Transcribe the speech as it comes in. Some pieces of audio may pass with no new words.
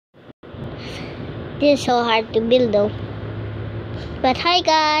This is so hard to build though. But hi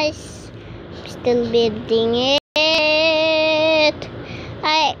guys, I'm still building it.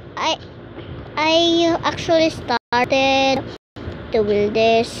 I actually started to build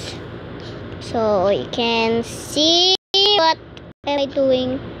this, so you can see what am I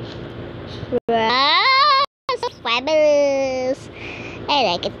doing. Wow, so fabulous! I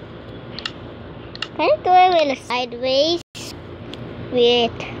like it. Can I do it with sideways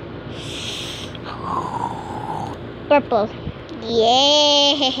with purple?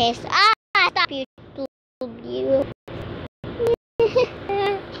 Yes! Stop YouTube, you.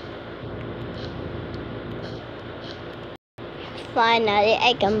 Finally,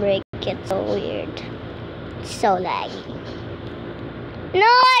 I can break it. So weird. So laggy. No,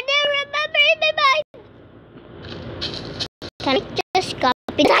 I didn't remember in my mind. Can I just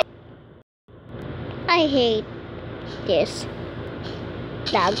copy that? I hate this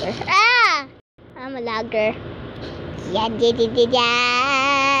lagger. I'm a lagger. Yeah.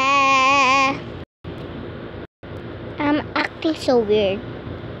 I'm acting so weird.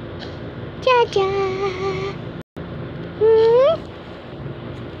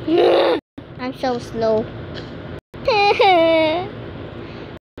 I'm so slow.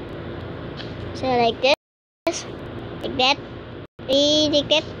 So like this, like that, like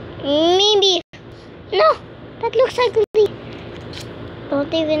that. Maybe. No, that looks ugly.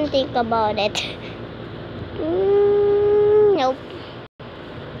 Don't even think about it. Nope.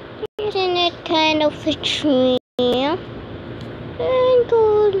 Isn't it kind of a tree? And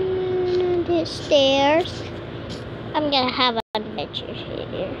go down the stairs. I'm gonna have an adventure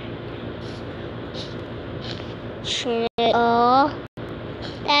here. Oh,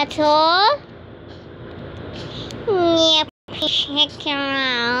 that's all. Yep, check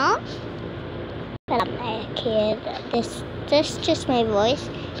around. But I'm like a kid. This is just my voice.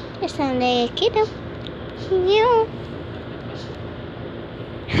 Just sound like a kid. Yeah.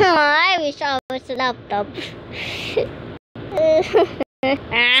 I wish I was a laptop.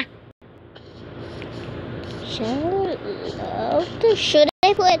 Should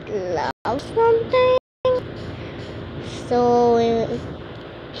I put love something? So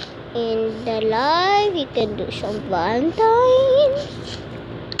in the live you can do some valentines.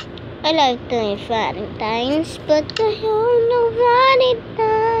 I like doing valentines, but I don't know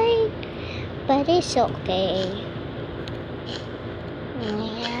valentine. But it's okay.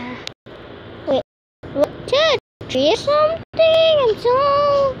 Yeah. Wait, what's a tree or something?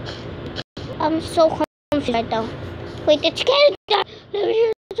 I'm so confused right now. Wait, it's getting done.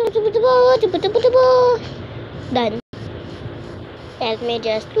 Let me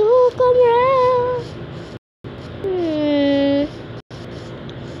just look around.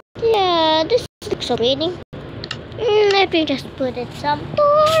 Yeah, this looks so pretty. Let me just put it some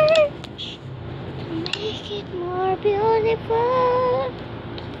torch to make it more beautiful.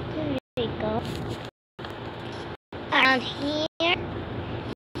 There we go. Around here.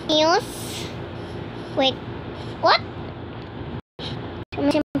 News. Wait, what?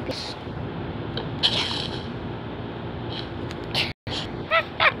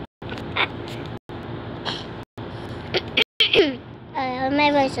 My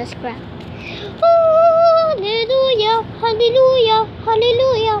voice is cracked. Oh, hallelujah, hallelujah,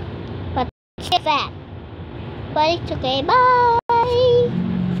 hallelujah. But it's fat. But it's okay. Bye.